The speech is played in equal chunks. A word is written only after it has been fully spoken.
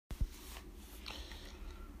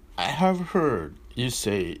I have heard you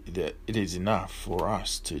say that it is enough for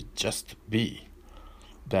us to just be,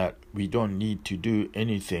 that we don't need to do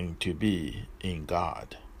anything to be in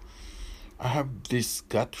God. I have this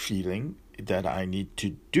gut feeling that I need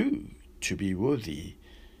to do to be worthy,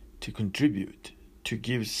 to contribute, to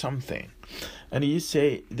give something. And you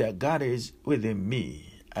say that God is within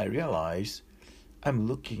me. I realize I'm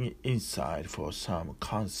looking inside for some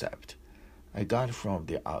concept I got from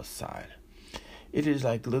the outside. It is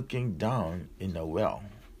like looking down in a well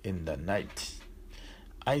in the night.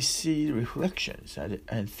 I see reflections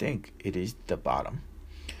and think it is the bottom,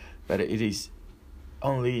 but it is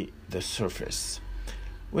only the surface.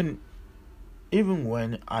 Even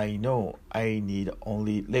when I know I need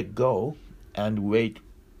only let go and wait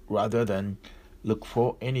rather than look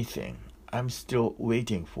for anything, I'm still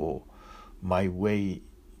waiting for my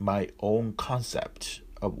own concept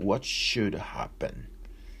of what should happen.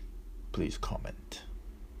 Please comment.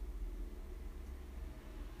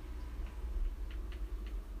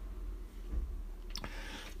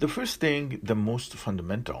 The first thing, the most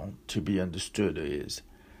fundamental to be understood is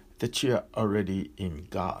that you are already in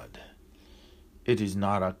God. It is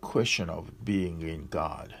not a question of being in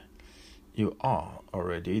God. You are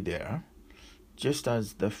already there, just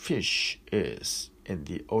as the fish is in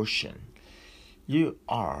the ocean. You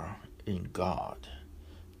are in God.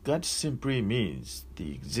 God simply means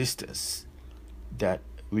the existence, that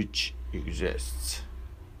which exists.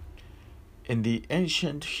 In the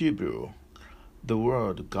ancient Hebrew, the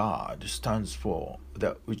word God stands for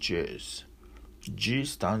that which is. G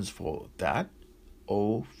stands for that,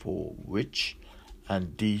 O for which,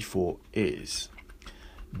 and D for is.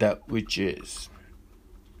 That which is.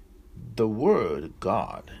 The word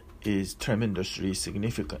God is tremendously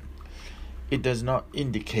significant. It does not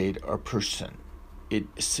indicate a person. It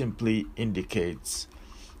simply indicates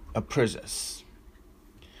a presence.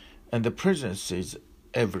 And the presence is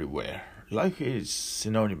everywhere. Life is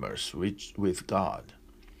synonymous with God.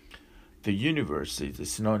 The universe is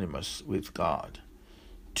synonymous with God.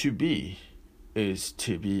 To be is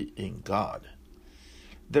to be in God.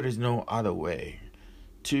 There is no other way.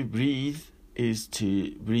 To breathe is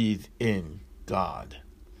to breathe in God.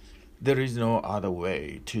 There is no other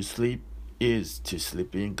way. To sleep is to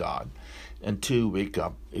sleep in God. And to wake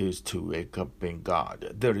up is to wake up in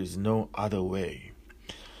God. There is no other way.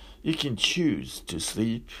 You can choose to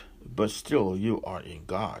sleep, but still you are in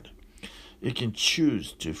God. You can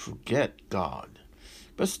choose to forget God,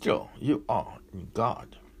 but still you are in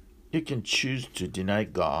God. You can choose to deny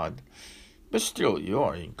God, but still you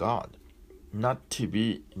are in God. Not to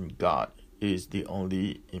be in God is the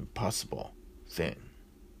only impossible thing.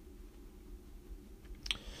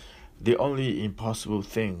 The only impossible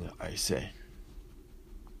thing, I say.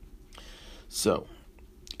 So,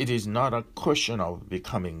 it is not a question of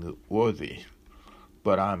becoming worthy,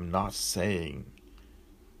 but I'm not saying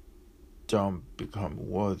don't become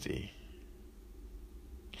worthy.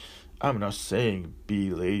 I'm not saying be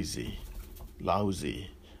lazy, lousy.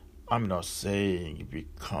 I'm not saying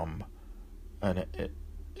become an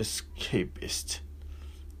escapist.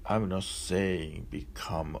 I'm not saying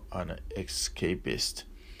become an escapist.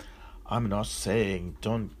 I'm not saying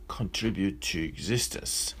don't contribute to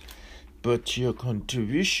existence, but your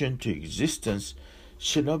contribution to existence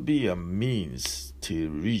should not be a means to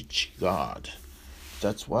reach God.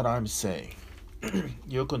 That's what I'm saying.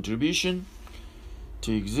 Your contribution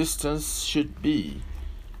to existence should be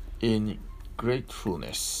in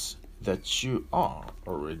gratefulness that you are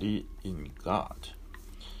already in God.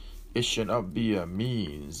 It should not be a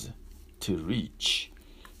means to reach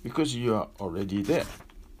because you are already there.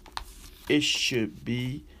 It should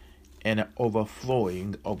be an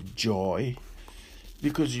overflowing of joy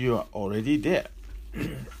because you are already there.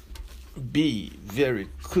 Be very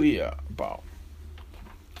clear about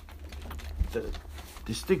the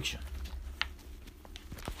distinction.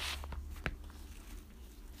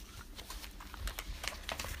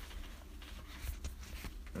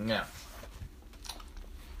 Now,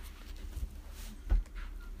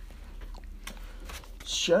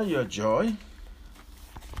 share your joy,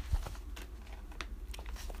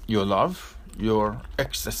 your love, your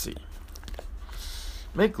ecstasy.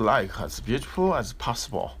 Make life as beautiful as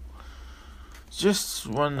possible. Just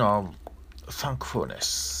one of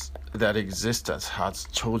thankfulness that existence has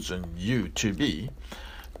chosen you to be,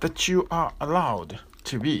 that you are allowed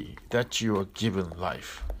to be, that you are given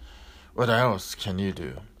life. What else can you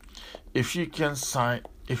do? If you can sing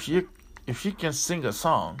a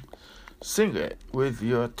song, sing it with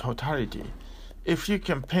your totality. If you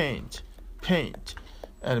can paint,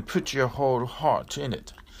 and put your whole heart in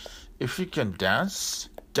it. If you can dance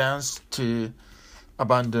to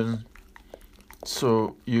abandon,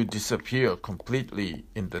 so you disappear completely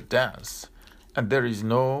in the dance, and there is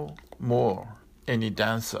no more any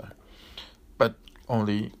dancer, but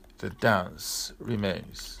only the dance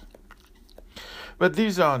remains. But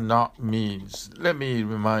these are not means, let me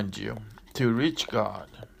remind you, to reach God.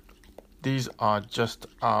 These are just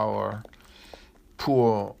our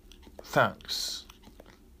poor thanks,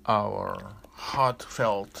 our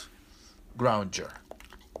heartfelt grandeur.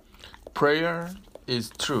 Prayer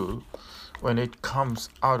is true when it comes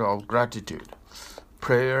out of gratitude.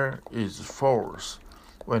 Prayer is false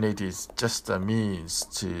when it is just a means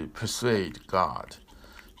to persuade God,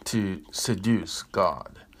 to seduce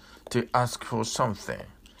God, to ask for something.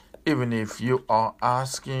 Even if you are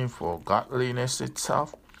asking for godliness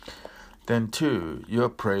itself, then too your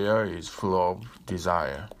prayer is full of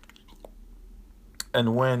desire.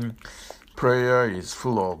 And when prayer is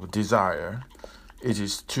full of desire, it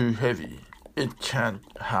is too heavy. It can't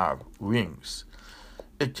have wings.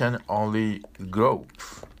 It can only grope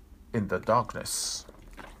in the darkness.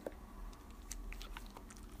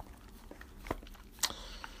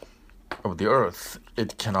 Of the earth,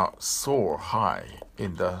 it cannot soar high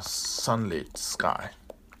in the sunlit sky.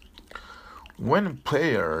 When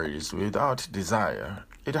prayer is without desire,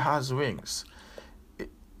 it has wings.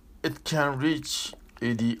 It can reach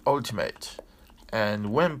the ultimate.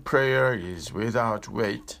 And when prayer is without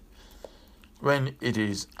weight, when it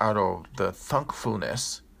is out of the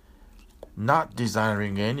thankfulness, not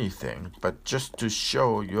desiring anything, but just to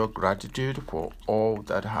show your gratitude for all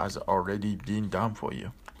that has already been done for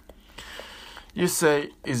you. You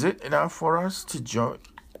say, is it enough for us to just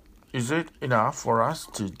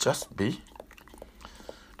be?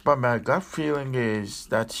 But my gut feeling is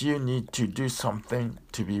that you need to do something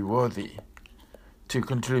to be worthy, to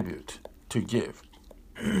contribute, to give.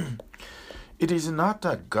 It is not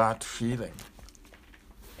a gut feeling.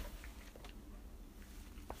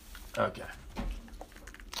 Okay.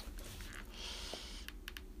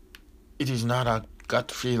 It is not a gut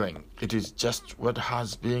feeling. It is just what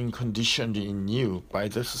has been conditioned in you by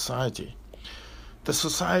the society. The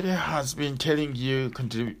society has been telling you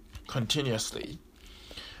continuously,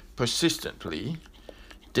 persistently,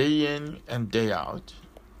 day in and day out,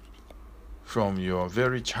 from your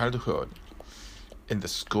very childhood, in the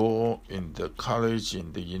school, in the college,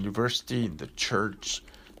 in the university, in the church,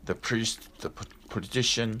 the priest, the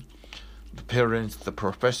politician, the parents, the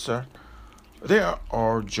professor, they are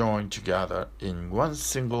all joined together in one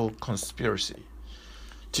single conspiracy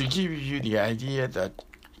to give you the idea that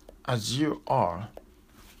as you are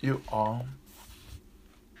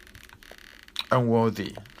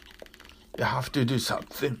unworthy. You have to do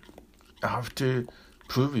something. You have to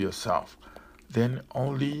prove yourself. Then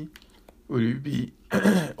only will you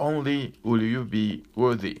be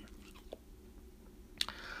worthy.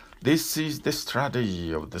 This is the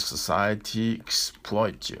strategy of the society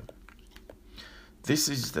exploit you. This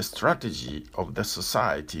is the strategy of the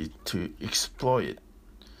society to exploit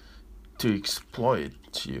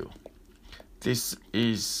you. This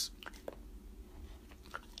is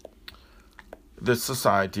the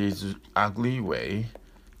society's ugly way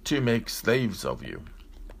to make slaves of you.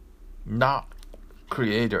 Not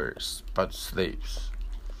creators, but slaves.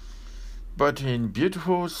 But in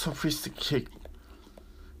beautiful,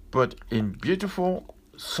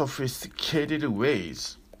 sophisticated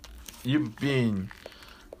ways, you've been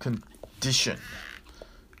conditioned.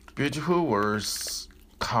 Beautiful words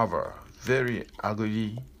cover very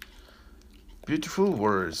ugly. Beautiful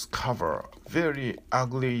words cover very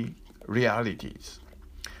ugly realities.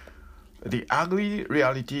 The ugly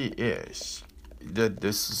reality is that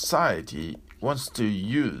the society wants to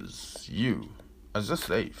use you as a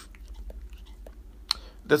slave.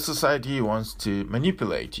 The society wants to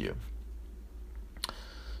manipulate you,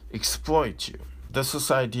 exploit you. The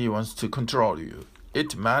society wants to control you.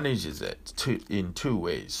 It manages it in two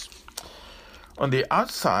ways. On the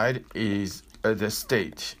outside is the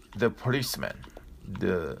state, the policeman,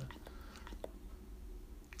 the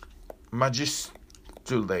magistrator.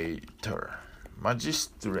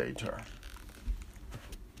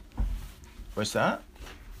 What's that?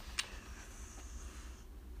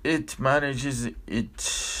 It manages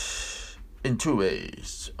it in two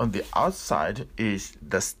ways. On the outside is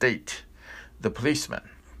the state, the policeman,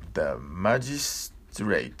 the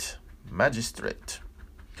magistrate.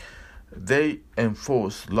 They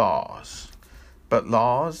enforce laws, but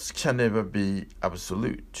laws can never be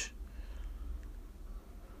absolute.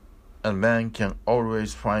 And man can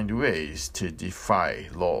always find ways to defy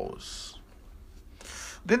laws.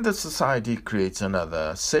 Then the society creates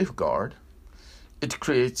another safeguard. It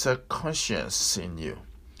creates a conscience in you.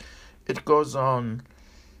 It goes on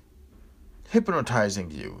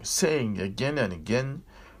hypnotizing you, saying again and again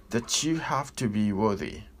that you have to be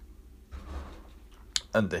worthy.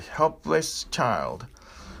 And the helpless child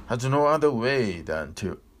has no other way than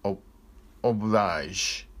to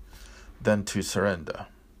oblige, than to surrender.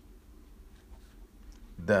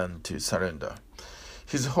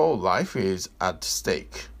 His whole life is at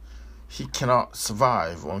stake. He cannot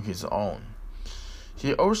survive on his own.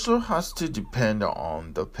 He also has to depend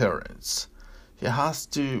on the parents. He has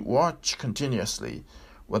to watch continuously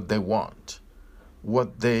what they want,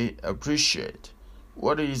 what they appreciate,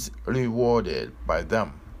 what is rewarded by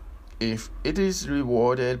them. If it is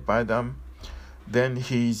rewarded by them, then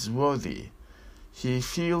he is worthy. He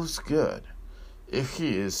feels good. If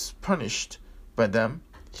he is punished by them,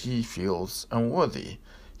 he feels unworthy.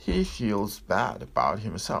 He feels bad about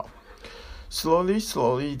himself.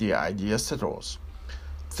 Slowly, the idea settles.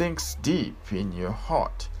 Thinks deep in your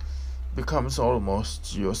heart, becomes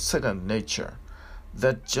almost your second nature,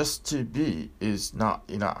 that just to be is not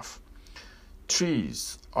enough.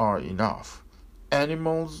 Trees are enough.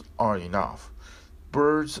 Animals are enough.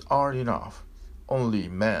 Birds are enough. Only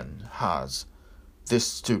man has this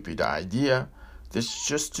stupid idea that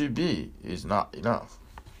just to be is not enough.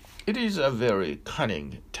 It is a very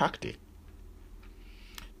cunning tactic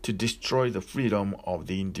to destroy the freedom of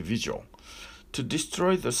the individual, to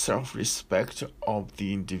destroy the self-respect of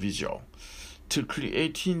the individual, to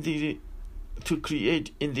create in the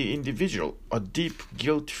individual a deep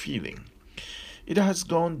guilt feeling. It has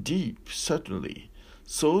gone deep, certainly,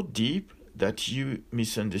 so deep that you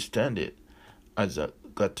misunderstand it as a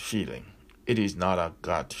gut feeling. It is not a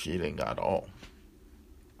gut feeling at all.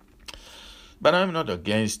 But I'm not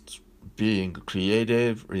against being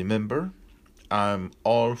creative, remember? I'm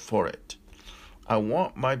all for it. I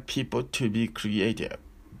want my people to be creative,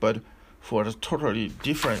 but for a totally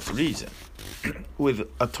different reason, with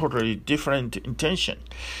a totally different intention,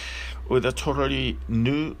 with a totally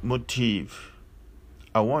new motive.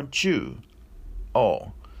 I want you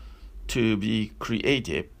all to be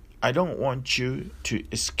creative. I don't want you to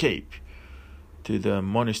escape to the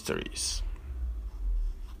monasteries.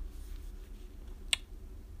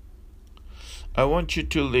 I want you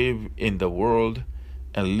to live in the world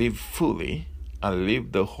and live fully and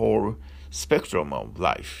live the whole spectrum of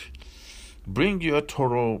life. Bring your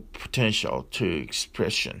total potential to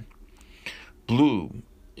expression. Bloom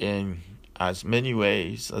in as many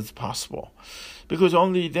ways as possible, because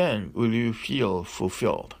only then will you feel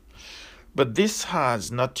fulfilled. But this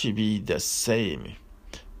has not to be the same.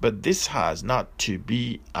 But this has not to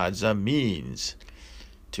be as a means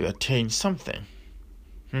to attain something.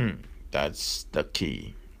 That's the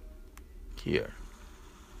key here.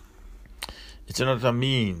 It's not a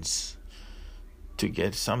means to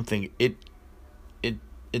get something. It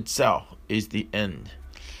itself is the end.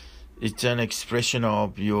 It's an expression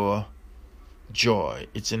of your joy.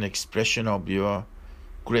 It's an expression of your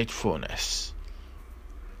gratefulness.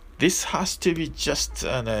 This has to be just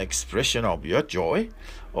an expression of your joy,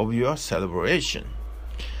 of your celebration.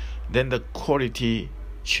 Then the quality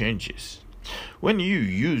changes. When you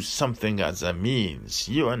use something as a means,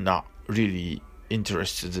 you are not really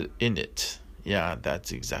interested in it. Yeah,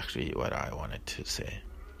 that's exactly what I wanted to say.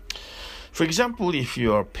 For example, if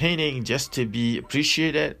you are painting just to be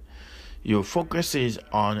appreciated, your focus is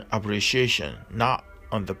on appreciation, not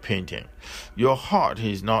on the painting. Your heart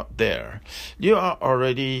is not there. You are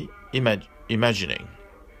already imagining,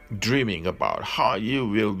 dreaming about how you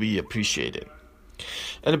will be appreciated.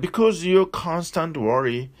 And because your constant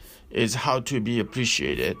worry is how to be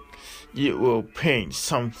appreciated, you will paint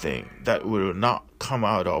something that will not come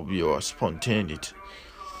out of your spontaneity.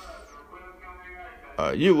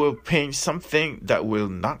 You will paint something that will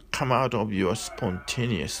not come out of you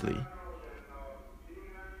spontaneously.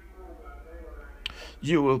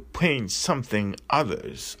 You will paint something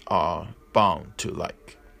others are bound to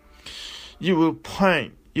like. You will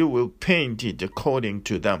paint it according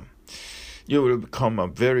to them. You will become a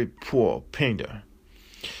very poor painter.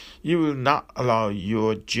 You will not allow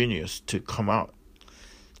your genius to come out,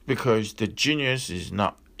 because the genius is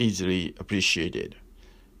not easily appreciated.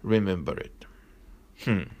 Remember it.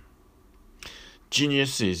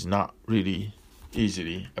 Genius is not really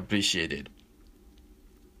easily appreciated.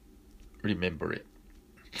 Remember it.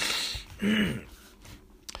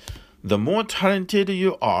 The more talented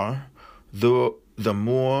you are, the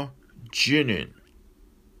more genuine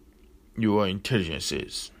your intelligence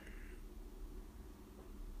is.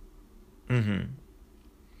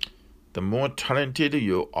 The more talented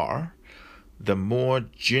you are, the more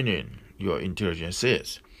genuine your intelligence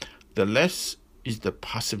is. The less is the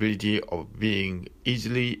possibility of being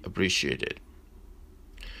easily appreciated.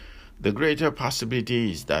 The greater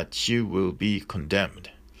possibility is that you will be condemned.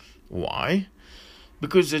 Why?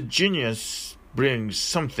 Because a genius brings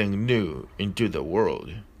something new into the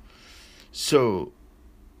world. So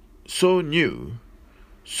new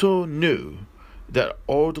that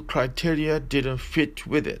old criteria didn't fit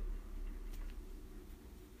with it.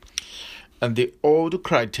 And the old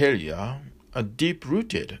criteria are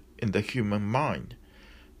deep-rooted in the human mind.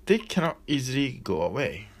 They cannot easily go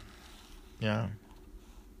away. Yeah.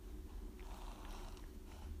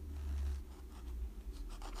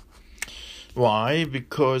 Why?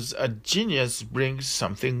 Because a genius brings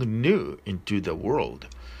something new into the world.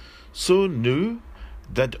 So new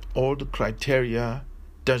that old criteria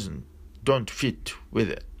don't fit with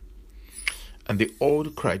it. And the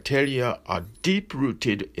old criteria are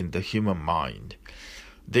deep-rooted in the human mind.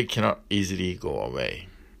 They cannot easily go away.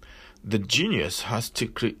 The genius has to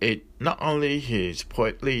create not only his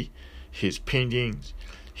poetry, his paintings,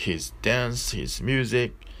 his dance, his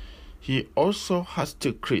music, he also has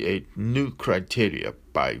to create new criteria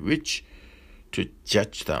by which to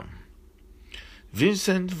judge them.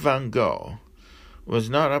 Vincent van Gogh was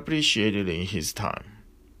not appreciated in his time,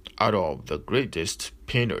 out of the greatest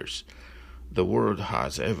painters the world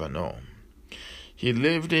has ever known. He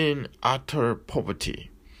lived in utter poverty.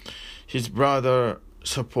 His brother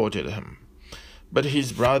supported him, but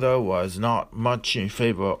his brother was not much in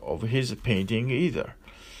favor of his painting either,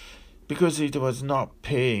 because it was not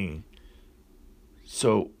paying.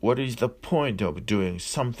 So what is the point of doing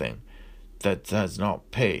something that does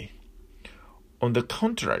not pay? On the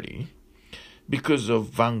contrary, because of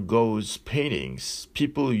Van Gogh's paintings,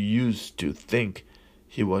 people used to think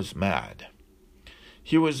he was mad.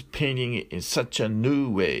 He was painting in such a new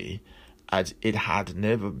way as it had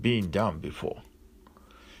never been done before.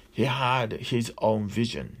 He had his own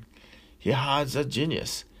vision. He has a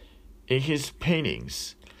genius. In his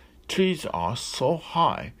paintings, trees are so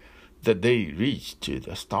high that they reach to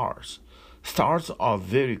the stars. Stars are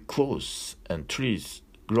very close and trees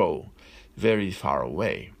grow very far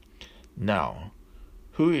away. Now,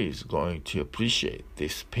 who is going to appreciate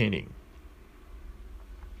this painting?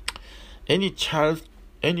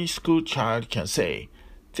 Any school child can say,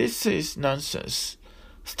 "This is nonsense.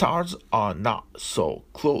 Stars are not so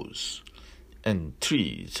close." And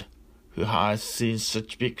trees, who has seen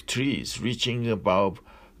such big trees reaching above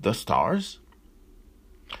the stars?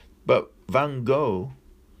 But Vincent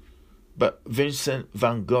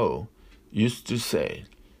van Gogh used to say,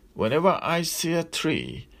 "Whenever I see a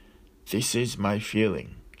tree, this is my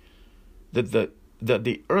feeling, that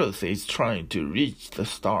the earth is trying to reach the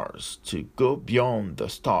stars, to go beyond the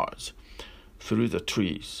stars, through the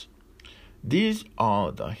trees. These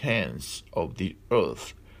are the hands of the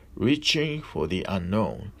earth reaching for the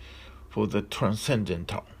unknown, for the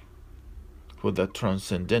transcendental.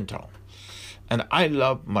 And I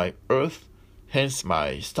love my earth, hence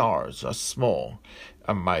my stars are small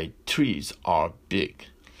and my trees are big.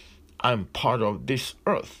 I'm part of this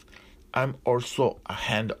earth. I'm also a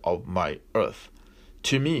hand of my earth.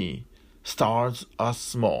 To me, stars are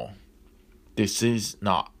small. This is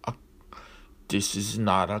not a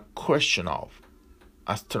question of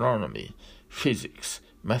astronomy, physics,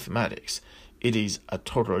 mathematics. It is a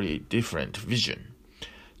totally different vision.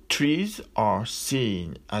 Trees are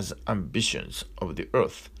seen as ambitions of the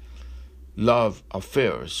earth, love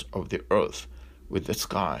affairs of the earth with the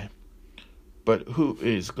sky. But who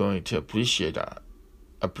is going to appreciate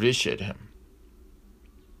him?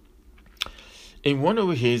 In one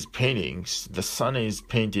of his paintings, the sun is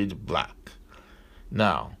painted black.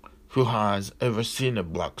 Now, who has ever seen a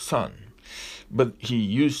black sun? But he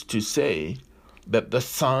used to say that the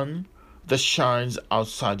sun that shines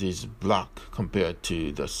outside is black compared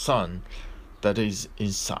to the sun that is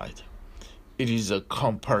inside. It is a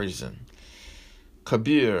comparison.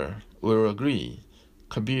 Kabir will agree.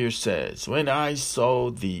 Kabir says, "When I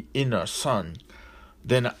saw the inner sun,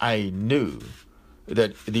 then I knew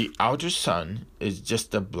that the outer sun is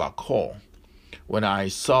just a black hole. When I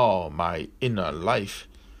saw my inner life,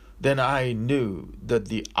 then I knew that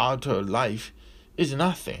the outer life is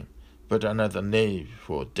nothing but another name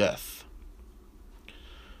for death."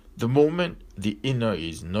 The moment the inner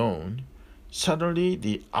is known, suddenly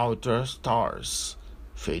the outer starts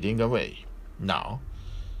fading away. Now,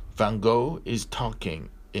 Van Gogh is talking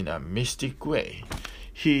in a mystic way.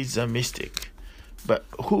 He is a mystic. But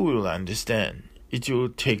who will understand? It will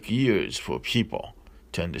take years for people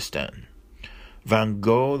to understand. Van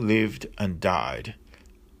Gogh lived and died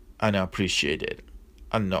unappreciated,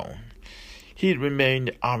 unknown. He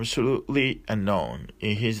remained absolutely unknown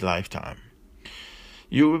in his lifetime.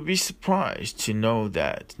 You will be surprised to know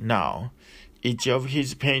that now each of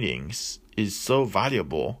his paintings is so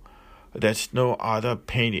valuable that no other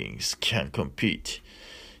paintings can compete.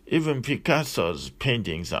 Even Picasso's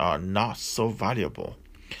paintings are not so valuable.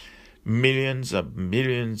 Millions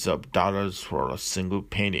of dollars for a single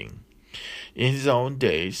painting. In his own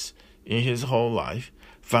days, in his whole life,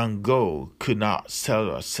 Van Gogh could not sell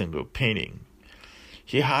a single painting.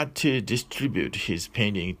 He had to distribute his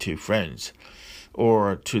painting to friends,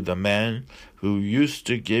 or to the man who used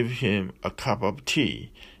to give him a cup of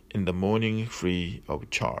tea in the morning free of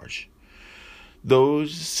charge.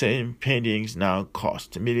 Those same paintings now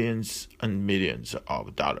cost millions and millions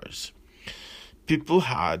of dollars. People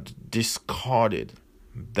had discarded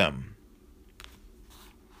them.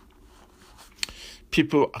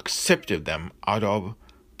 People accepted them out of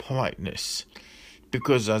politeness,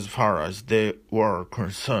 because as far as they were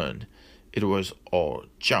concerned, it was all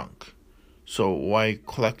junk. So why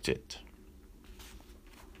collect it?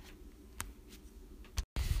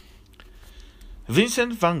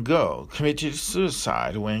 Vincent van Gogh committed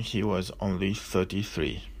suicide when he was only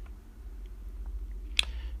 33.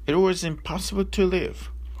 It was impossible to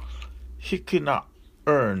live. He could not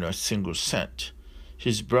earn a single cent.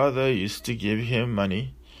 His brother used to give him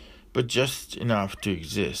money, but just enough to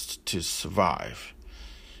exist, to survive.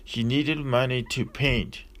 He needed money to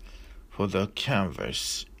paint for the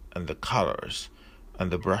canvas and the colors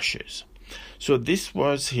and the brushes. So this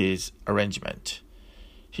was his arrangement.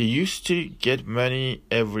 He used to get money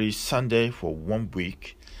every Sunday for 1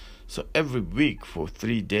 week. So every week for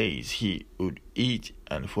 3 days he would eat,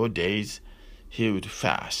 and 4 days he would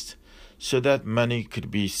fast, so that money could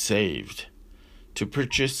be saved to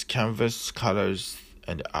purchase canvas, colors,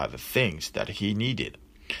 and other things that he needed.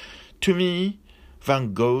 To me,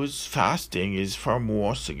 Van Gogh's fasting is far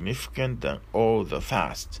more significant than all the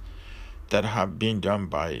fasts that have been done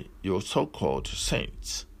by your so-called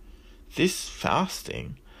saints. This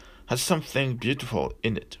fasting has something beautiful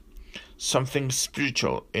in it, something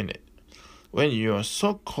spiritual in it. When your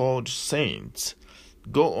so-called saints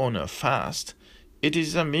go on a fast, it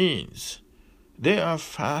is a means. They are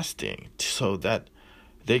fasting so that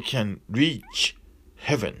they can reach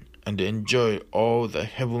heaven and enjoy all the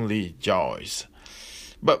heavenly joys.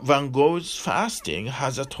 But Van Gogh's fasting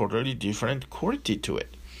has a totally different quality to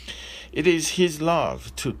it. It is his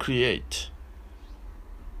love to create.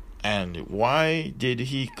 And why did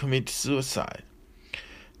he commit suicide?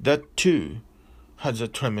 That too has a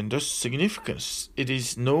tremendous significance. It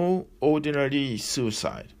is no ordinary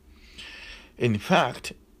suicide. In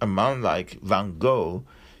fact, a man like Van Gogh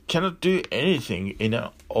cannot do anything in an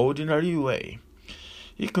ordinary way.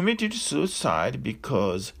 He committed suicide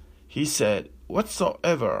because he said,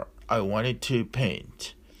 "Whatsoever I wanted to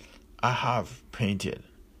paint, I have painted.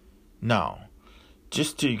 Now,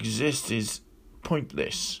 just to exist is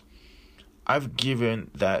pointless. I've given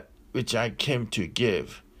that which I came to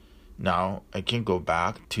give. Now I can go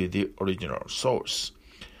back to the original source.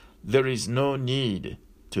 There is no need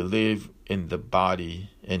to live in the body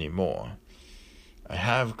anymore. I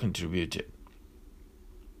have contributed."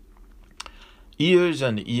 Years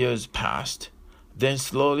and years passed. Then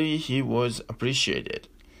slowly he was appreciated.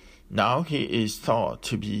 Now he is thought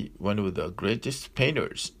to be one of the greatest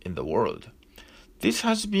painters in the world. This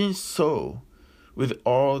has been so with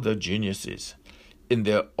all the geniuses. In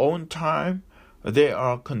their own time, they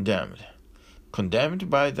are condemned. Condemned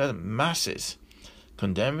by the masses,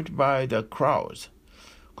 condemned by the crowds,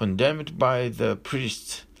 condemned by the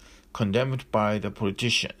priests, condemned by the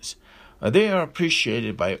politicians. They are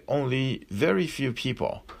appreciated by only very few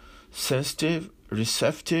people. Sensitive,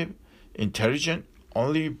 receptive, intelligent,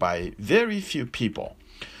 only by very few people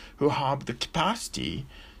who have the capacity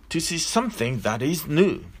to see something that is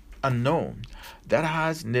new, unknown, that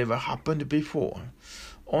has never happened before.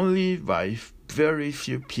 Only by very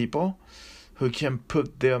few people who can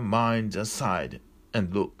put their minds aside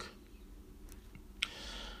and look.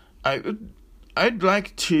 I'd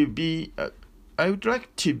like to be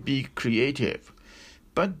creative,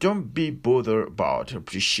 but don't be bothered about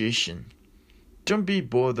appreciation. Don't be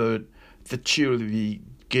bothered that you'll be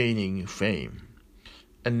gaining fame,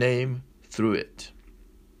 a name through it.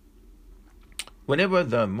 Whenever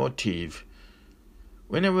the motive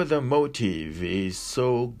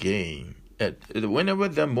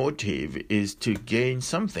is to gain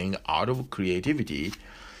something out of creativity,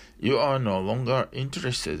 you are no longer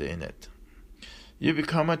interested in it. You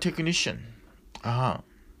become a technician.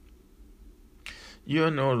 You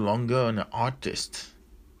are no longer an artist.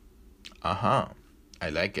 I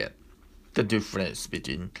like it. The difference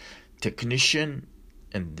between technician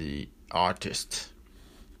and the artist.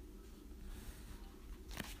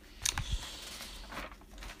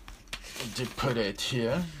 to put it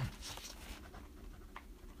here.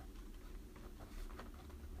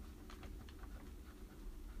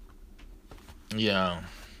 Yeah.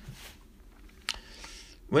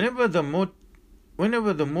 Whenever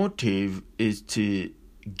the motive is to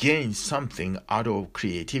gain something out of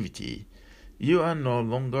creativity, you are no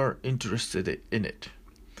longer interested in it.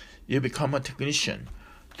 You become a technician.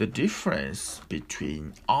 The difference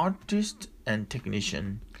between artist and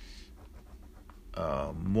technician,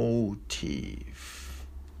 motive.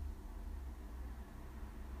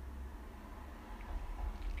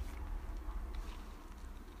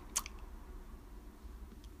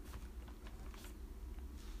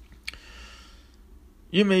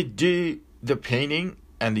 You may do the painting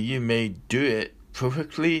and you may do it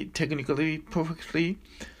perfectly, technically perfectly,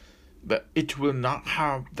 but it will not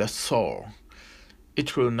have the soul.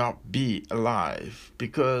 It will not be alive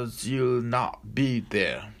because you'll not be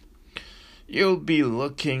there. You'll be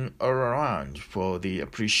looking around for the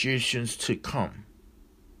appreciations to come.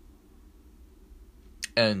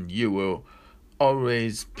 And you will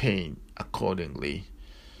always paint accordingly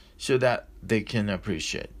so that they can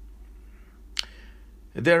appreciate.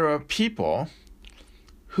 There are people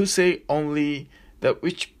who say only that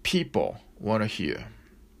which people want to hear.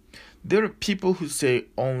 There are people who say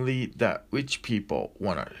only that which people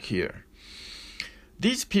want to hear.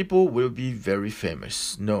 These people will be very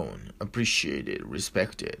famous, known, appreciated,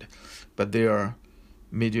 respected, but they are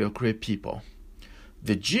mediocre people.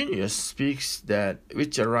 The genius speaks that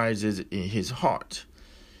which arises in his heart.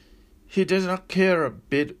 He does not care a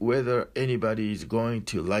bit whether anybody is going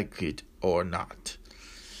to like it or not.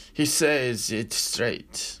 He says it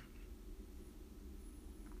straight.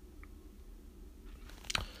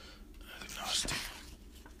 Agnostic.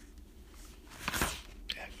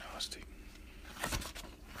 Agnostic.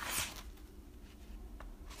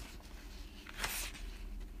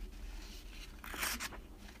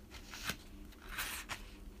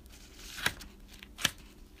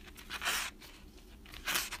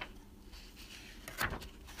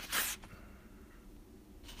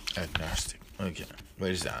 Okay,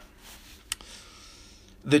 where is that?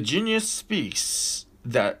 The genius speaks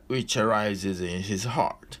that which arises in his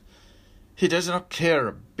heart. He does not care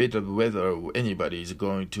a bit of whether anybody is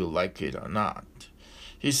going to like it or not.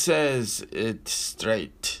 He says it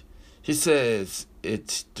straight. He says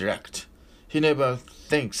it direct. He never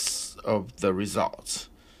thinks of the results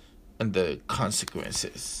and the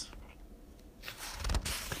consequences.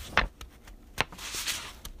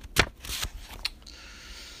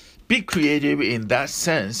 Be creative in that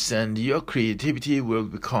sense, and your creativity will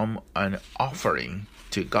become an offering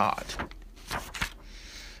to God.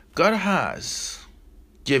 God has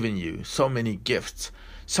given you so many gifts.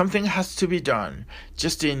 Something has to be done,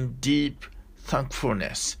 just in deep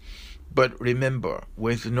thankfulness. But remember,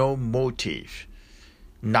 with no motive,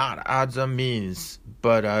 not as a means,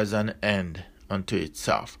 but as an end unto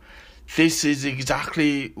itself. This is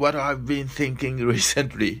exactly what I've been thinking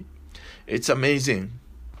recently. It's amazing.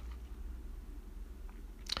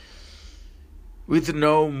 With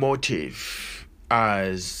no motive,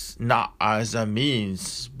 as not as a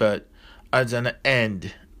means, but as an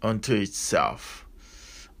end unto itself.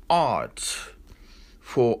 Art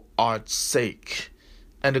for art's sake,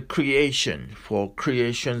 and creation for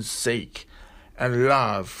creation's sake, and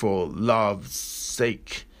love for love's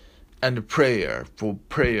sake, and prayer for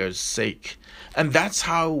prayer's sake. And that's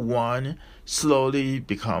how one slowly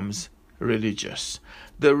becomes religious.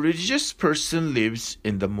 The religious person lives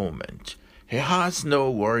in the moment. He has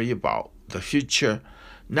no worry about the future,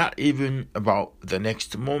 not even about the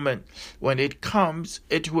next moment. When it comes,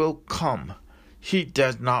 it will come. He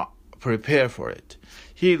does not prepare for it.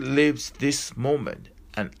 He lives this moment,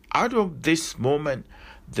 and out of this moment,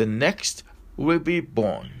 the next will be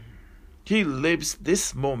born. He lives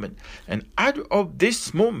this moment, and out of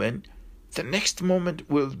this moment, the next moment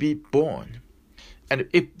will be born. And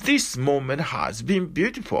if this moment has been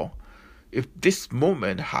beautiful, if this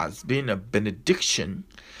moment has been a benediction,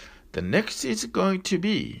 the next is going to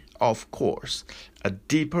be, of course, a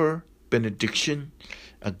deeper benediction,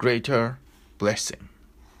 a greater blessing.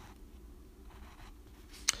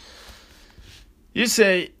 You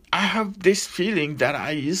say, I have this feeling that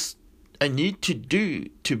I need to do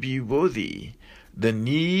to be worthy. The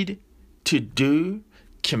need to do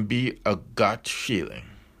can be a gut feeling.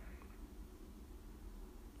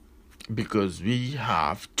 Because we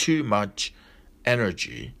have too much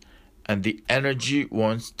energy, and the energy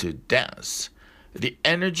wants to dance. The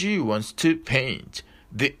energy wants to paint.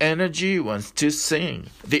 The energy wants to sing.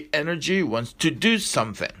 The energy wants to do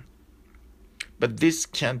something. But this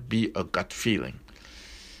can't be a gut feeling.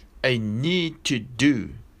 A need to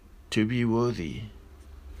do to be worthy.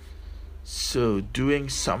 So doing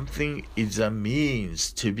something is a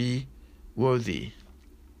means to be worthy.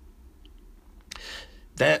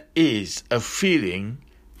 That is a feeling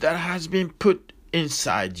that has been put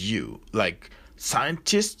inside you, like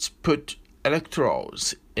scientists put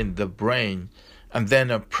electrodes in the brain and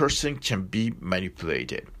then a person can be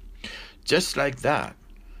manipulated. Just like that,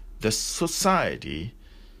 the society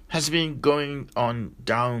has been going on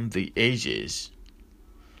down the ages.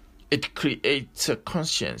 It creates a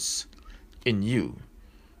conscience in you.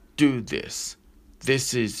 Do this.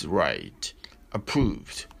 This is right,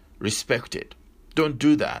 approved, respected. Don't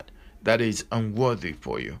do that. That is unworthy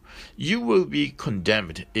for you. You will be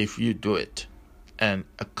condemned if you do it. And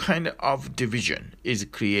a kind of division is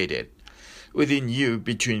created within you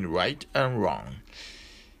between right and wrong,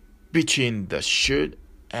 between the should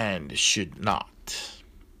and should not.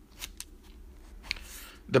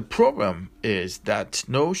 The problem is that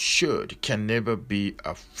no should can never be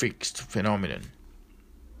a fixed phenomenon.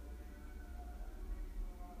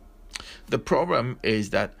 The problem is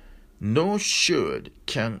that no should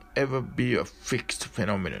can ever be a fixed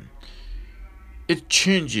phenomenon. It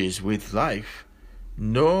changes with life.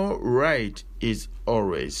 No right is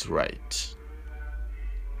always right.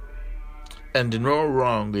 And no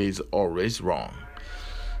wrong is always wrong.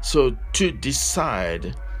 So to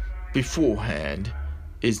decide beforehand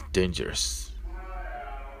is dangerous.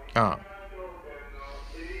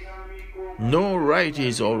 No right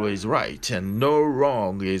is always right, and no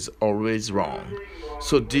wrong is always wrong.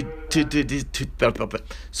 So to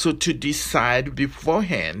decide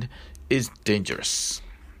beforehand is dangerous.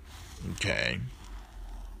 Okay.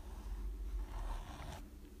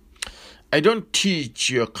 I don't teach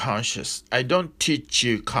you consciousness. I don't teach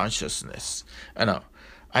you consciousness.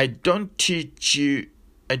 I don't teach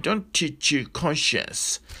you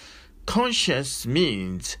conscience. Conscience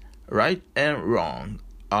means right and wrong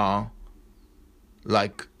are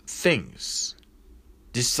like things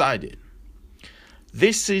decided.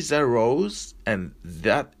 This is a rose and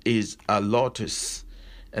that is a lotus,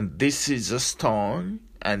 and this is a stone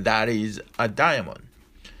and that is a diamond.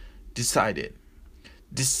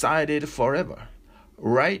 Decided forever.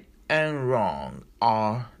 Right and wrong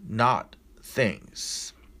are not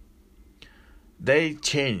things. They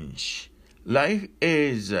change. Life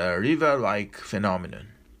is a river-like phenomenon.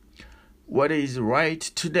 What is right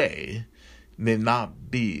today may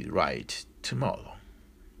not be right tomorrow.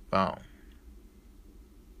 Wow.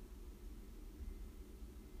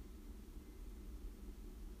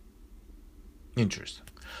 Interesting.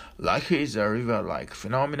 Life is a river-like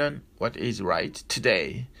phenomenon. What is right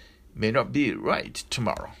today may not be right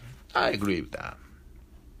tomorrow. I agree with that.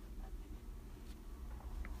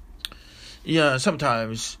 Yeah,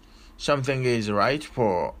 sometimes something is right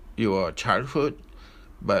for your childhood,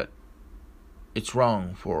 but it's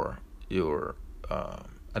wrong for your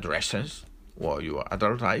adolescence or your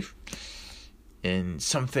adult life. And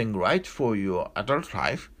something right for your adult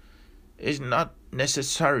life is not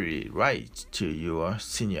necessarily right to your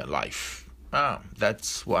senior life.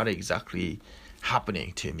 That's what exactly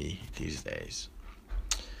happening to me these days.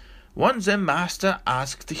 One Zen master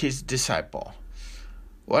asked his disciple,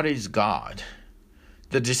 "What is God?"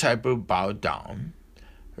 The disciple bowed down,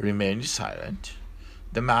 remained silent.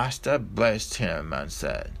 The master blessed him and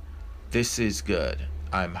said, "This is good.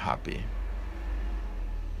 I'm happy."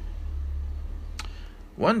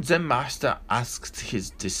 One Zen master asked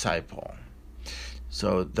his disciple.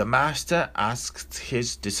 So the master asked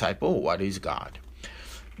his disciple, "What is God?"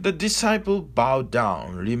 The disciple bowed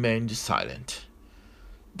down, remained silent.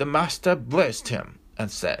 The master blessed him and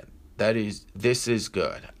said, "This is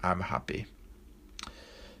good. I'm happy."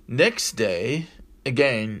 Next day,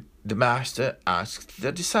 again, the master asked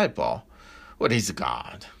the disciple, "What is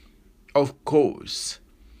God?" Of course.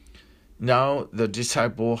 Now the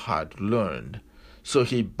disciple had learned, so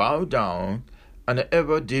he bowed down, and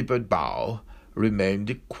ever deeper bow,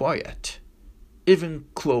 remained quiet, even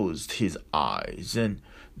closed his eyes, and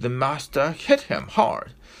the master hit him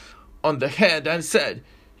hard on the head and said,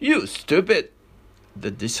 "You stupid!"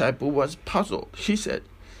 The disciple was puzzled. He said,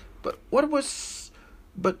 But what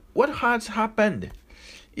has happened?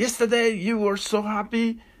 Yesterday you were so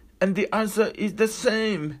happy, and the answer is the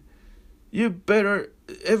same. You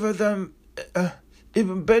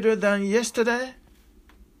even better than yesterday?"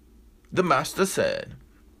 The master said,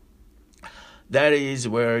 That is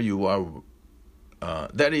where you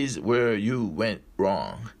went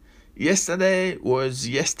wrong. Yesterday was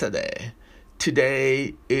yesterday.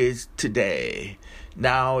 Today is today.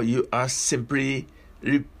 Now you are simply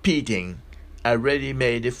repeating a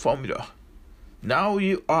ready-made formula. Now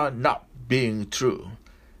you are not being true.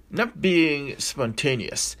 not being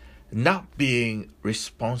spontaneous, not being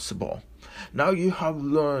responsible. Now you have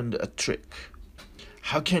learned a trick.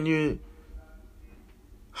 How can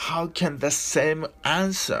the same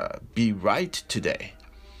answer be right today?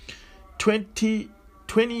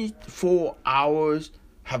 24 hours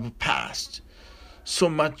have passed. So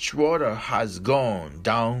much water has gone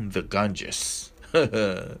down the Ganges.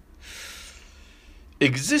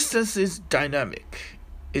 Existence is dynamic.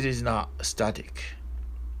 It is not static.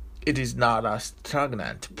 It is not a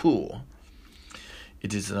stagnant pool.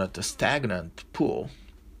 It is not a stagnant pool.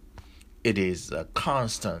 It is a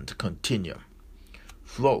constant continuum.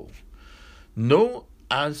 Flow. No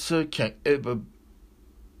answer can ever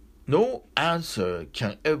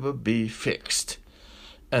be fixed.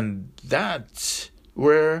 And that's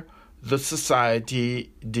where the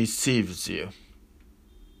society deceives you.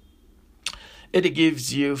 It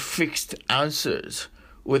gives you fixed answers.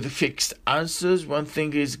 With fixed answers, one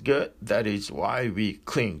thing is good. That is why we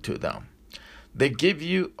cling to them. They give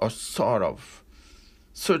you a sort of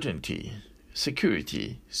certainty,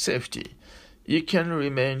 security, safety. You can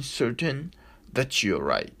remain certain that you're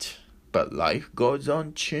right. But life goes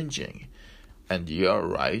on changing, and your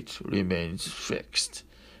right remains fixed.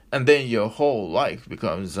 And then your whole life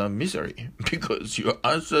becomes a misery because your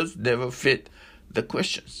answers never fit the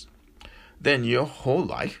questions. Then your whole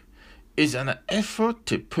life is an effort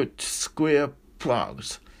to put square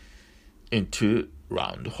plugs into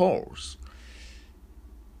round holes.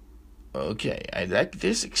 Okay, I like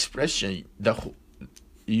this expression.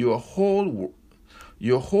 Your whole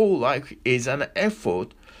life is an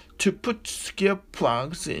effort to put square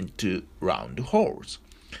plugs into round holes.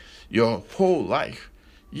 Your whole life,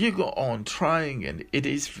 you go on trying, and it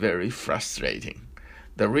is very frustrating.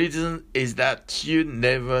 The reason is that you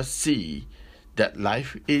never see that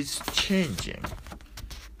life is changing.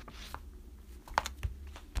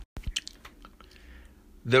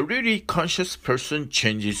 The really conscious person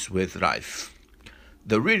changes with life.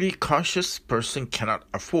 The really conscious person cannot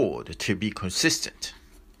afford to be consistent.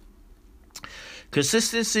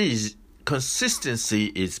 Consistency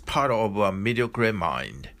is part of a mediocre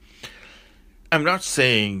mind. I'm not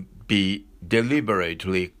saying be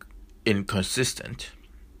deliberately inconsistent.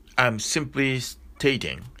 I'm simply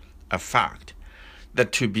stating a fact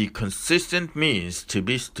that to be consistent means to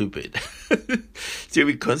be stupid. To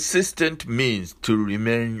be consistent means to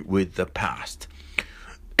remain with the past,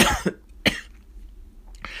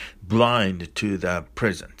 blind to the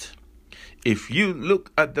present. If you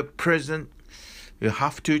look at the present, you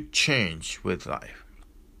have to change with life.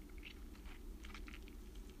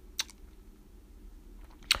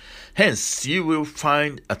 Hence, you will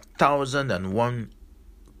find 1,001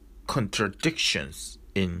 contradictions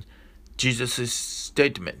in Jesus'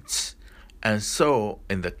 statements, and so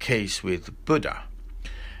in the case with Buddha.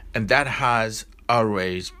 And that has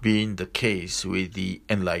always been the case with the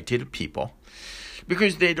enlightened people,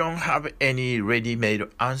 because they don't have any ready-made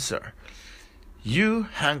answer. You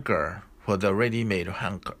hanker for the ready-made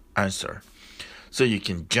answer, so you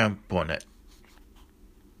can jump on it.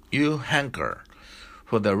 You hanker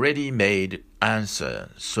for the ready-made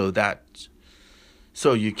answer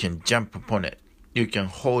so you can jump upon it. You can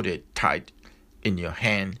hold it tight in your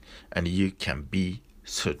hand, and you can be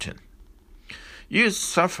certain. You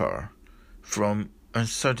suffer from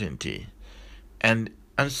uncertainty, and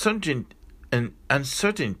uncertainty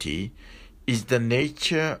is the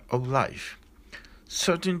nature of life.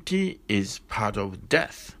 Certainty is part of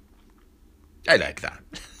death. I like that.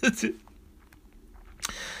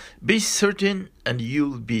 Be certain and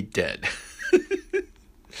you'll be dead.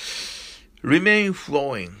 Remain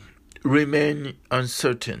flowing. Remain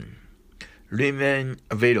uncertain. Remain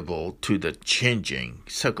available to the changing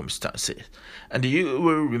circumstances, and you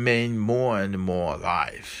will remain more and more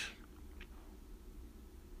alive.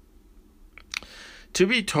 To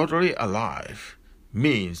be totally alive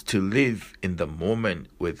means to live in the moment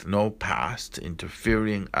with no past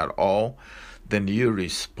interfering at all. Then you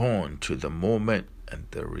respond to the moment, and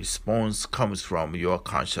the response comes from your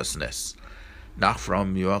consciousness, not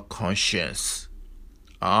from your conscience.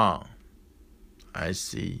 I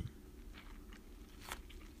see.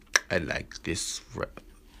 I like this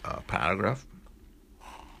paragraph.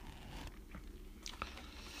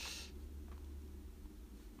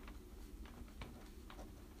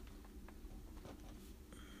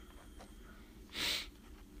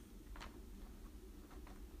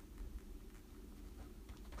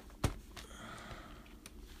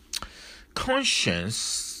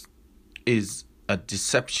 Conscience is a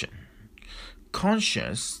deception.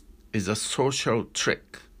 Conscience is a social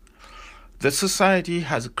trick. The society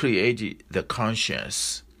has created the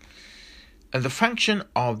conscience And the function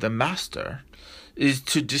of the master is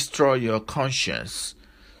to destroy your conscience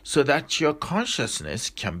so that your consciousness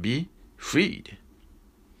can be freed.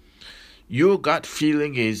 Your gut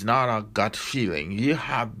feeling is not a gut feeling. You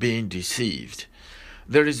have been deceived.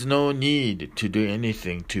 There is no need to do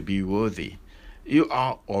anything to be worthy. You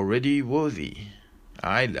are already worthy.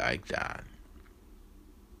 I like that.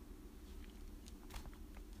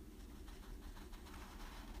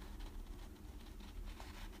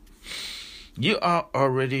 You are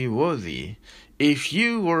already worthy. If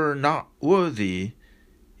you were not worthy,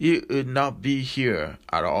 you would not be here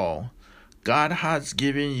at all. God has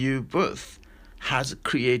given you birth, has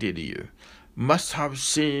created you, must have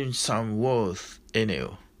seen some worth in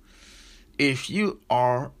you. If you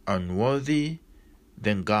are unworthy,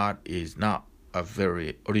 then God is not a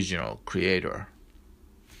very original creator.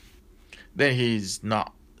 Then he is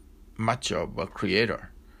not much of a creator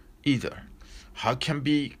either. How can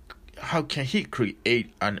he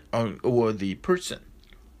create an unworthy person?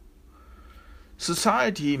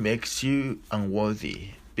 Society makes you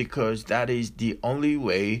unworthy because that is the only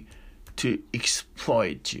way to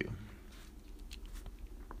exploit you,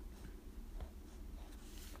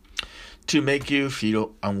 to make you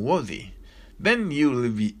feel unworthy. Then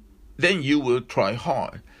you will try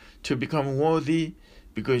hard to become worthy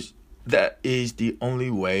because that is the only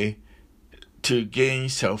way to gain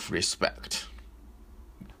self-respect.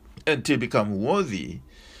 And to become worthy,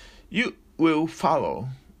 you will follow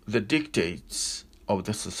the dictates of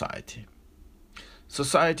the society.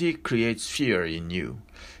 Society creates fear in you,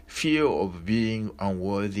 fear of being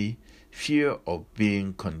unworthy, fear of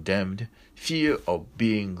being condemned, fear of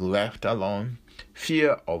being left alone,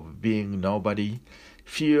 fear of being nobody,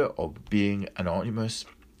 fear of being anonymous,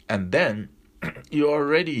 and then you are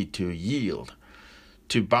ready to yield,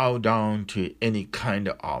 to bow down to any kind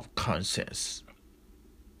of conscience,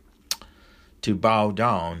 to bow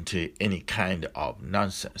down to any kind of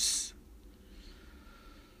nonsense.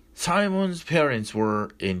 Simon's parents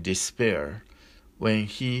were in despair when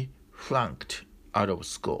he flunked out of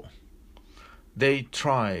school. They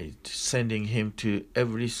tried sending him to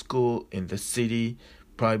every school in the city,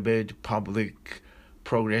 private, public,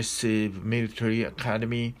 progressive, military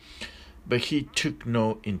academy, but he took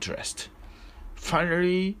no interest.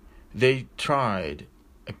 Finally, they tried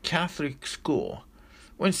a Catholic school.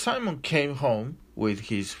 When Simon came home with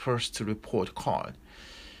his first report card,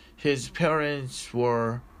 his parents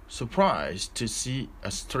were surprised to see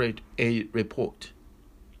a straight A report.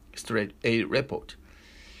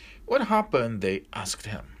 What happened? They asked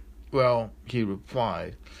him. Well, he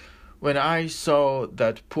replied, when I saw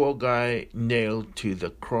that poor guy nailed to the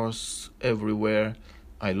cross everywhere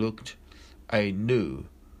I looked, I knew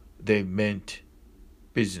they meant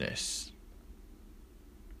business.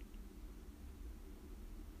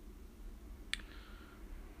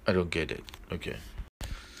 I don't get it.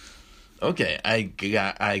 Okay,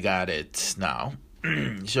 I got it now.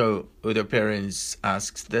 So the parents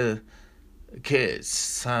asked the kids,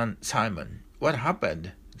 Simon, what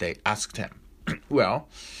happened? They asked him. Well,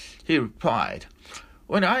 he replied,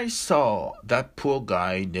 when I saw that poor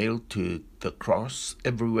guy nailed to the cross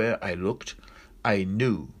everywhere I looked, I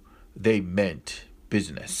knew they meant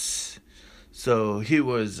business. So he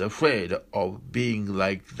was afraid of being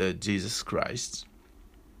like the Jesus Christ,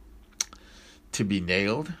 to be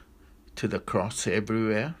nailed to the cross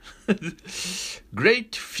everywhere.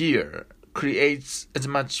 Great fear creates as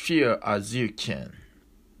much fear as you can.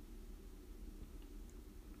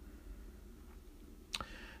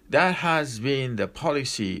 That has been the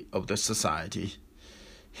policy of the society.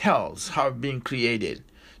 Hells have been created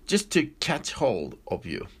just to catch hold of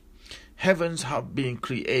you. Heavens have been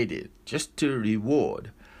created just to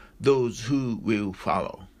reward those who will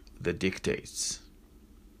follow the dictates.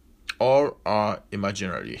 All are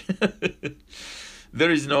imaginary.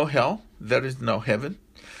 There is no hell, there is no heaven,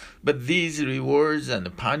 but these rewards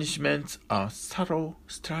and punishments are subtle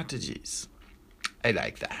strategies. I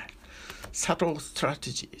like that. Subtle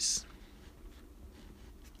strategies.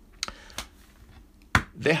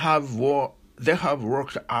 They have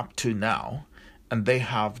worked up to now, and they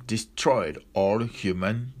have destroyed all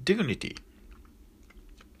human dignity.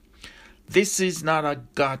 This is not a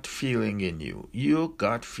gut feeling in you. Your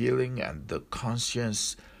gut feeling and the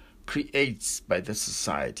conscience creates by the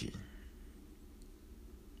society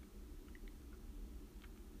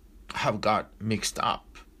have got mixed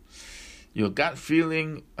up. Your gut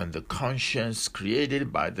feeling and the conscience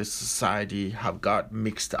created by the society have got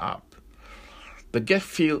mixed up. The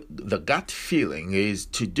gut feeling is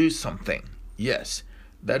to do something. Yes,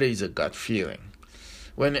 that is a gut feeling.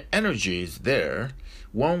 When energy is there,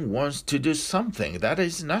 one wants to do something that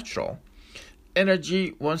is natural.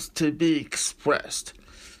 Energy wants to be expressed,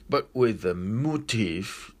 but with a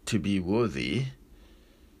motive to be worthy.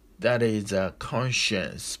 That is a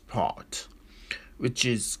conscious part, which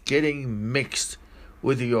is getting mixed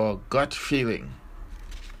with your gut feeling.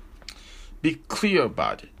 Be clear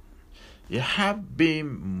about it. You have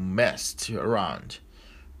been messed around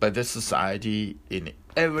by the society in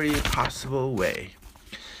every possible way.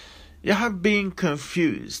 You have been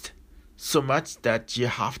confused so much that you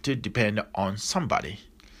have to depend on somebody.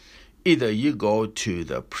 Either you go to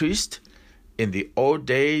the priest. In the old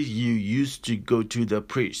days, you used to go to the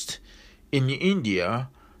priest. In India,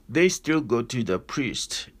 they still go to the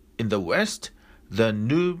priest. In the West, the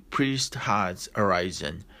new priest has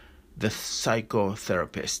arisen, the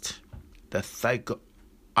psychotherapist, the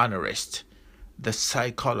psychoanalyst, the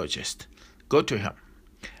psychologist. Go to him.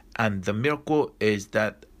 And the miracle is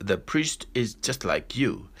that the priest is just like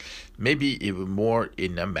you, maybe even more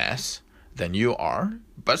in a mess than you are,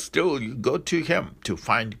 but still you go to him to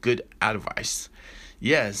find good advice.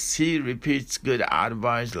 Yes, he repeats good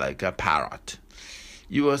advice like a parrot.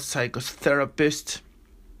 Your psychotherapist,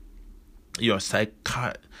 your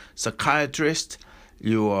psychiatrist,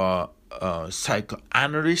 your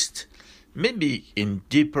psychoanalyst may be in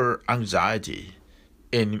deeper anxiety,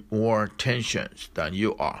 in more tensions than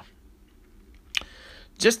you are.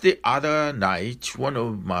 Just the other night, one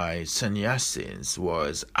of my sannyasis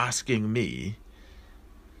was asking me,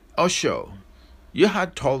 Osho, you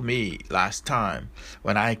had told me last time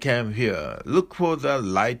when I came here, look for the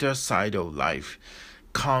lighter side of life,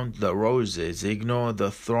 count the roses, ignore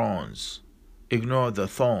the thorns.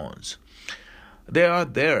 They are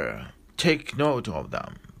there, take note of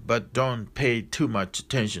them, but don't pay too much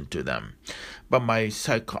attention to them. But my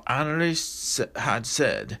psychoanalyst had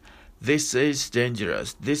said, this is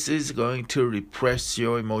dangerous. This is going to repress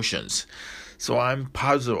your emotions. So I'm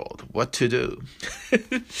puzzled what to do.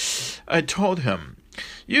 I told him,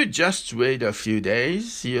 you just wait a few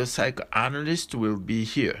days. Your psychoanalyst will be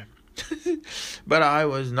here. But I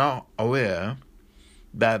was not aware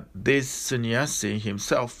that this sannyasi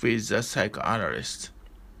himself is a psychoanalyst.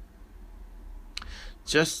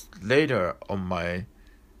 Just later on, my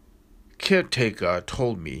caretaker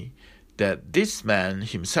told me that this man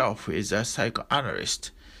himself is a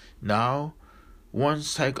psychoanalyst. Now, one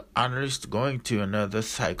psychoanalyst going to another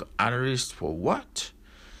psychoanalyst for what?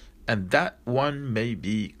 And that one may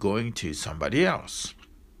be going to somebody else.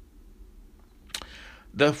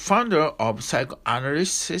 The founder of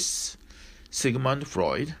psychoanalysis, Sigmund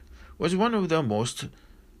Freud, was one of the most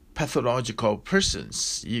pathological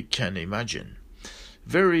persons you can imagine.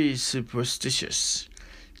 Very superstitious.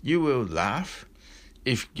 You will laugh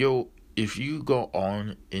if you go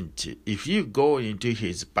into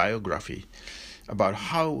his biography about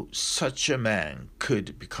how such a man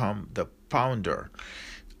could become the founder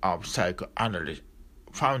of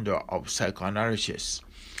psychoanalysis,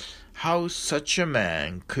 how such a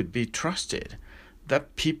man could be trusted,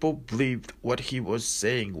 that people believed what he was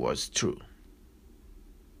saying was true.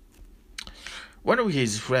 One of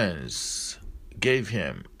his friends gave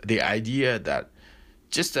him the idea that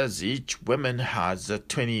just as each woman has a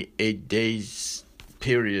 28 days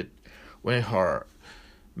period when her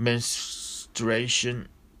menstruation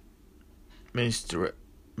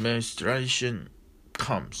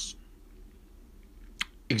comes,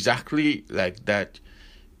 exactly like that,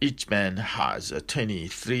 each man has a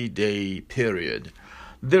 23-day period.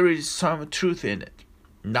 There is some truth in it.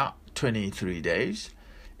 Not 23 days,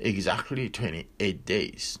 exactly 28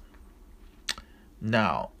 days.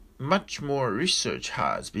 Now, much more research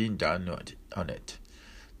has been done on it.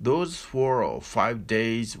 Those 4 or 5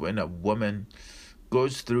 days when a woman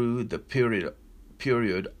goes through the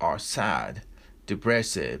period are sad,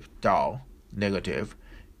 depressive, dull, negative.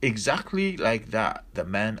 Exactly like that, the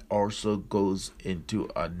man also goes into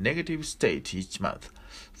a negative state each month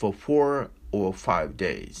for 4 or 5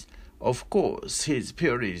 days. Of course, his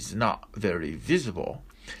period is not very visible,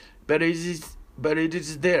 but it is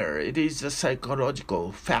there. It is a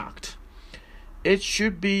psychological fact. It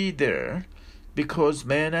should be there because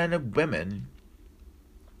men and women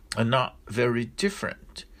are not very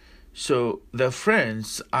different. So the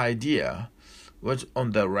friend's idea was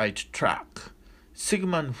on the right track.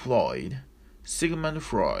 Sigmund Freud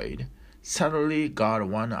suddenly got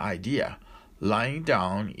one idea. Lying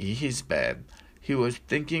down in his bed, he was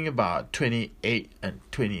thinking about 28 and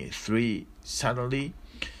 23. Suddenly,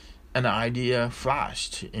 an idea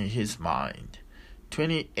flashed in his mind.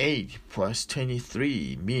 28 plus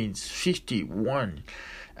 23 means 51,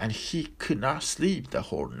 and he could not sleep the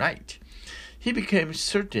whole night. He became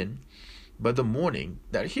certain by the morning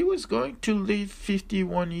that he was going to live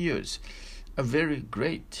 51 years, a very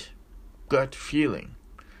great gut feeling,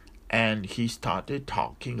 and he started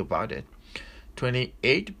talking about it.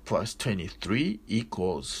 28 plus 23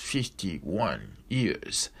 equals 51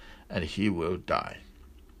 years, and he will die.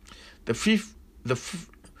 The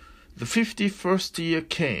 51st year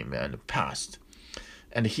came and passed,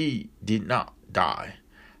 and he did not die.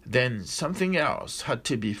 Then something else had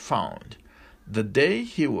to be found. The day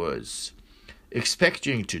he was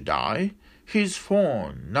expecting to die, his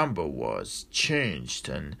phone number was changed,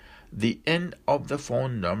 and the end of the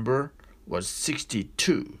phone number was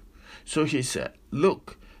 62. So he said,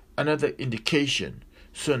 "Look, another indication.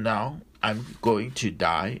 So now I'm going to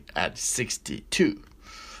die at 62.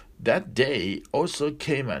 That day also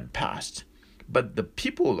came and passed. But the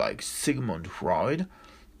people like Sigmund Freud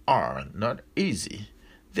are not easy.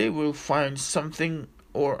 They will find something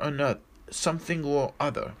or other.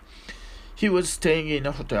 He was staying in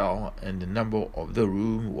a hotel, and the number of the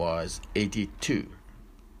room was 82.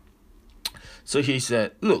 So he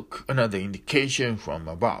said, "Look, another indication from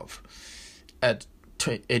above. At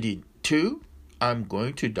 82, I'm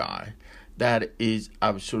going to die. That is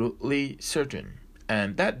absolutely certain."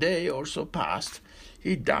 And that day also passed.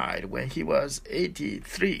 He died when he was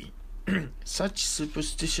 83. Such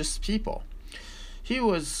superstitious people. He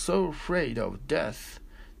was so afraid of death.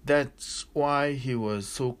 That's why he was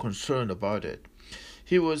so concerned about it.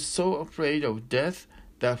 He was so afraid of death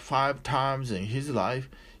that 5 times in his life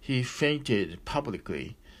he fainted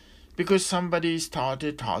publicly. Because somebody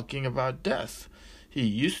started talking about death, he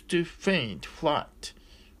used to faint flat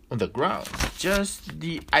on the ground. Just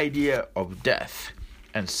the idea of death,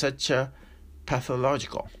 and such a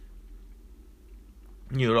pathological,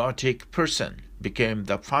 neurotic person became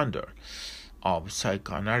the founder of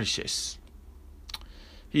psychoanalysis.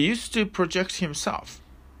 He used to project himself.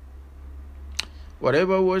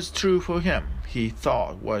 Whatever was true for him, he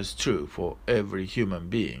thought was true for every human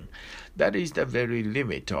being. That is the very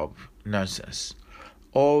limit of nonsense.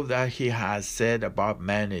 All that he has said about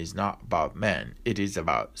man is not about man. It is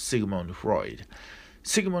about Sigmund Freud.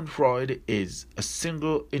 Sigmund Freud is a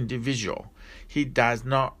single individual. He does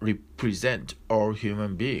not represent all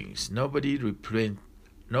human beings. Nobody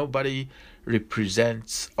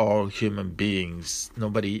represents all human beings.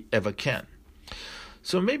 Nobody ever can.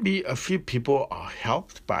 So maybe a few people are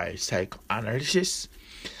helped by psychoanalysis.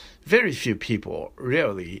 Very few people.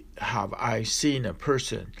 Rarely have I seen a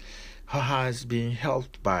person who has been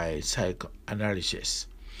helped by psychoanalysis.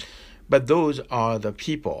 But those are the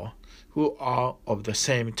people who are of the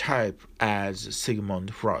same type as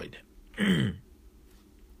Sigmund Freud.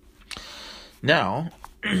 Now,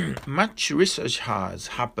 much research has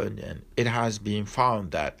happened, and it has been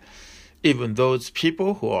found that even those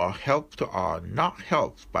people who are helped are not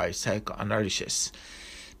helped by psychoanalysis,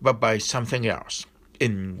 but by something else.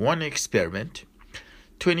 In one experiment,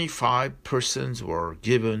 25 persons were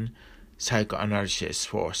given psychoanalysis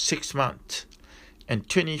for 6 months, and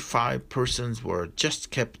 25 persons were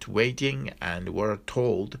just kept waiting and were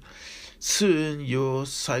told, "Soon your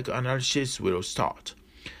psychoanalysis will start."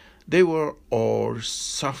 They were all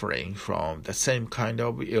suffering from the same kind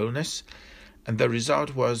of illness, and the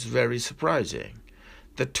result was very surprising.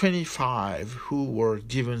 The 25 who were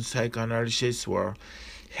given psychoanalysis were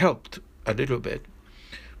helped a little bit,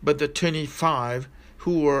 but the 25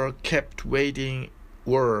 who were kept waiting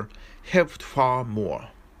were helped far more.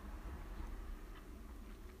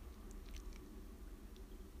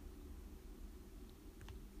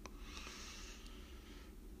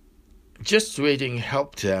 Just waiting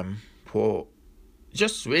helped them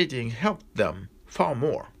far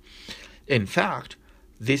more. In fact,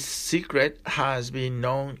 this secret has been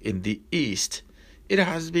known in the East. It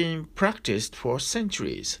has been practiced for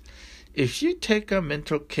centuries. If you take a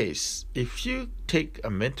mental case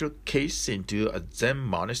into a Zen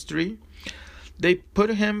monastery, they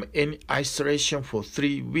put him in isolation for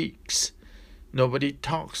 3 weeks. Nobody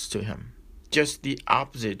talks to him. Just the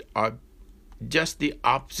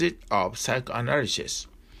opposite of psychoanalysis.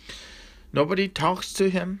 Nobody talks to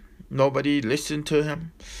him. Nobody listens to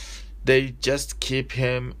him. They just keep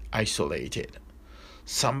him isolated.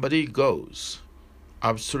 Somebody goes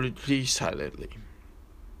absolutely silently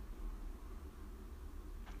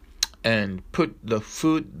and put the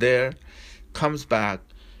food there, comes back.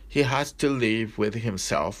 He has to live with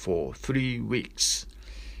himself for 3 weeks.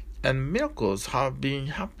 And miracles have been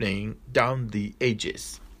happening down the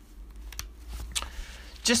ages.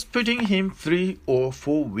 Just putting him 3 or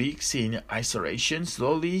 4 weeks in isolation,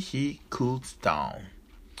 slowly he cools down.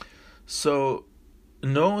 So,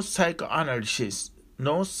 no psychoanalysis,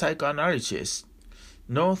 no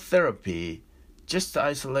therapy, just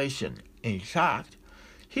isolation. In fact,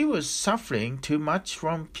 He was suffering too much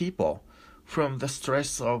from people, from the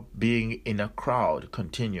stress of being in a crowd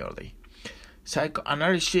continually.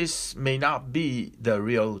 Psychoanalysis may not be the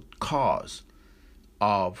real cause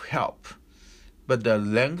of help, but the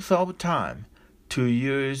length of time, 2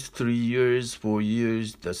 years, 3 years, 4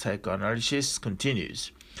 years, the psychoanalysis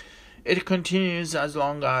continues. It continues as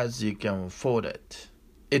long as you can afford it.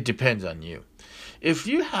 It depends on you. If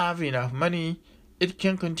you have enough money, it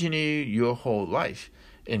can continue your whole life.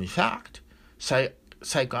 In fact,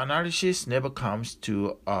 psychoanalysis never comes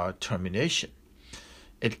to a termination.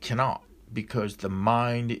 It cannot, because the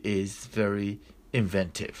mind is very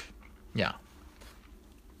inventive. Yeah.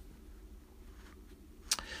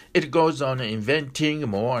 It goes on inventing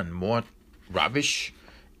more and more rubbish.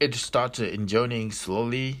 It starts enjoying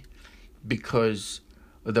slowly, because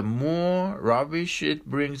the more rubbish it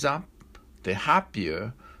brings up, the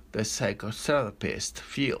happier the psychotherapist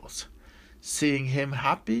feels. Seeing him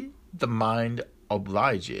happy, the mind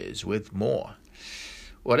obliges with more.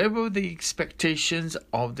 Whatever the expectations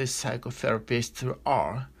of the psychotherapist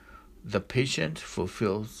are, the patient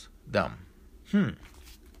fulfills them.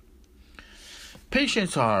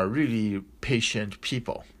 Patients are really patient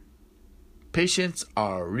people. Patients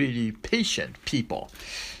are really patient people.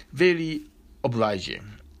 Very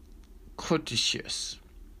obliging, courteous,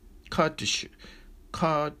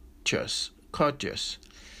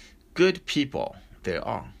 good people they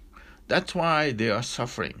are. That's why they are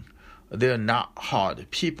suffering. They are not hard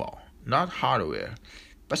people, not hardware,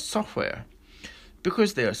 but software.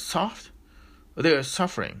 Because they are soft, they are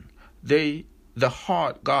suffering. The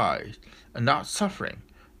hard guys are not suffering.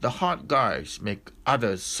 The hard guys make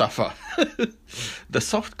others suffer. The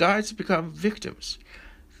soft guys become victims.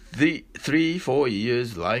 The 3-4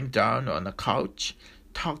 years lying down on a couch,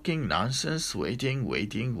 talking nonsense,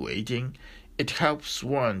 waiting. It helps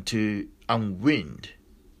one to unwind.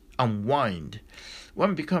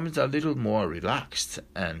 One becomes a little more relaxed,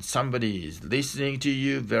 and somebody is listening to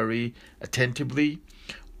you very attentively,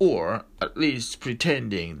 or at least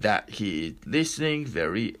pretending that he is listening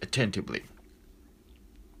very attentively.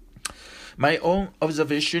 My own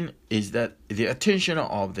observation is that the attention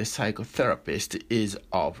of the psychotherapist is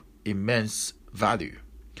of immense value.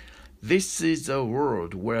 This is a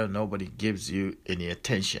world where nobody gives you any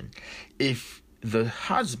attention. If the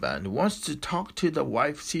husband wants to talk to the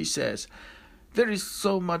wife, he says, "There is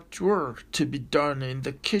so much work to be done in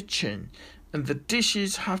the kitchen, and the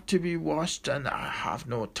dishes have to be washed, and I have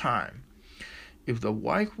no time." If the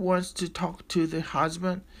wife wants to talk to the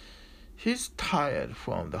husband, he's tired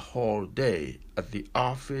from the whole day at the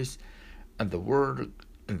office and the work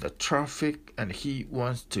and the traffic, and he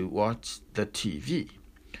wants to watch the TV.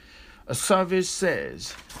 A survey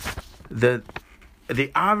says that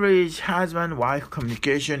the average husband-wife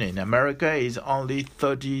communication in America is only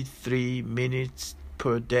 33 minutes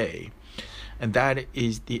per day. And that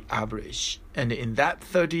is the average. And in that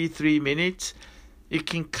 33 minutes, you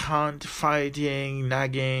can count fighting,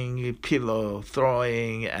 nagging, pillow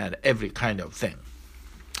throwing, and every kind of thing.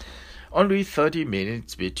 Only 30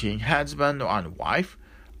 minutes between husband and wife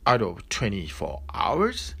out of 24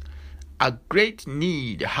 hours. A great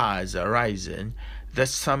need has arisen that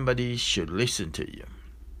somebody should listen to you.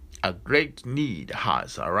 A great need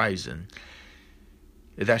has arisen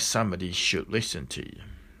that somebody should listen to you.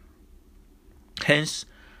 Hence,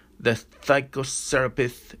 the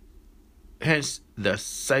psychotherapist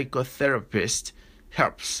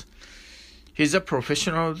helps. He's a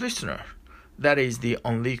professional listener. That is the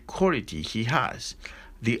only quality he has,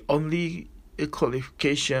 the only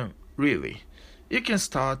qualification really. You can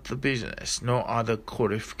start the business. No other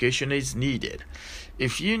qualification is needed.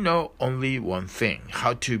 If you know only one thing,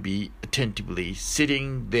 how to be attentively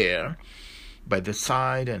sitting there by the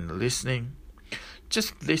side and listening,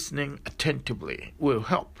 just listening attentively will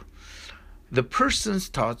help. The person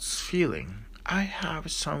starts feeling, I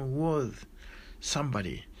have some worth,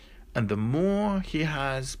 somebody, and the more he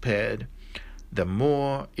has paid, the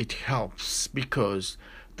more it helps, because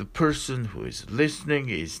the person who is listening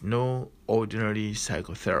is no ordinary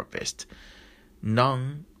psychotherapist,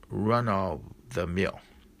 none run-of-the-mill.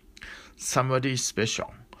 Somebody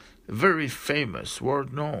special, very famous,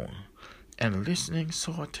 world-known, and listening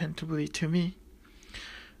so attentively to me.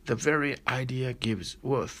 The very idea gives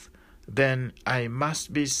worth. Then I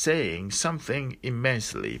must be saying something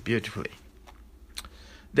immensely beautiful.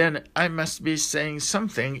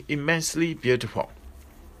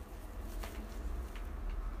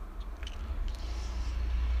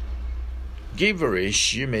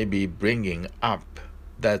 Gibberish you may be bringing up.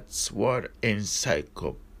 That's what in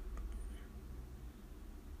psychobabble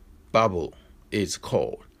is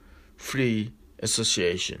called. Free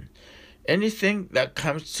association. Anything that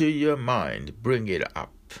comes to your mind, bring it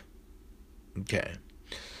up. Okay.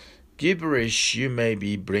 Gibberish you may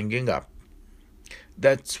be bringing up.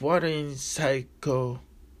 That's what in psychobabble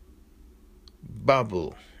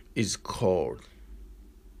is called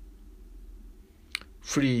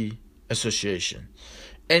free association.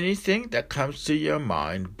 Anything that comes to your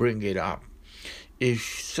mind, bring it up.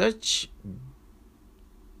 If such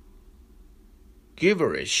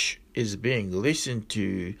gibberish is being listened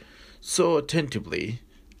to so attentively,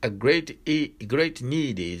 a great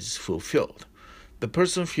need is fulfilled. The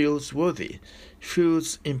person feels worthy,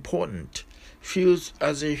 feels important, feels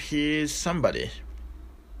as if he is somebody.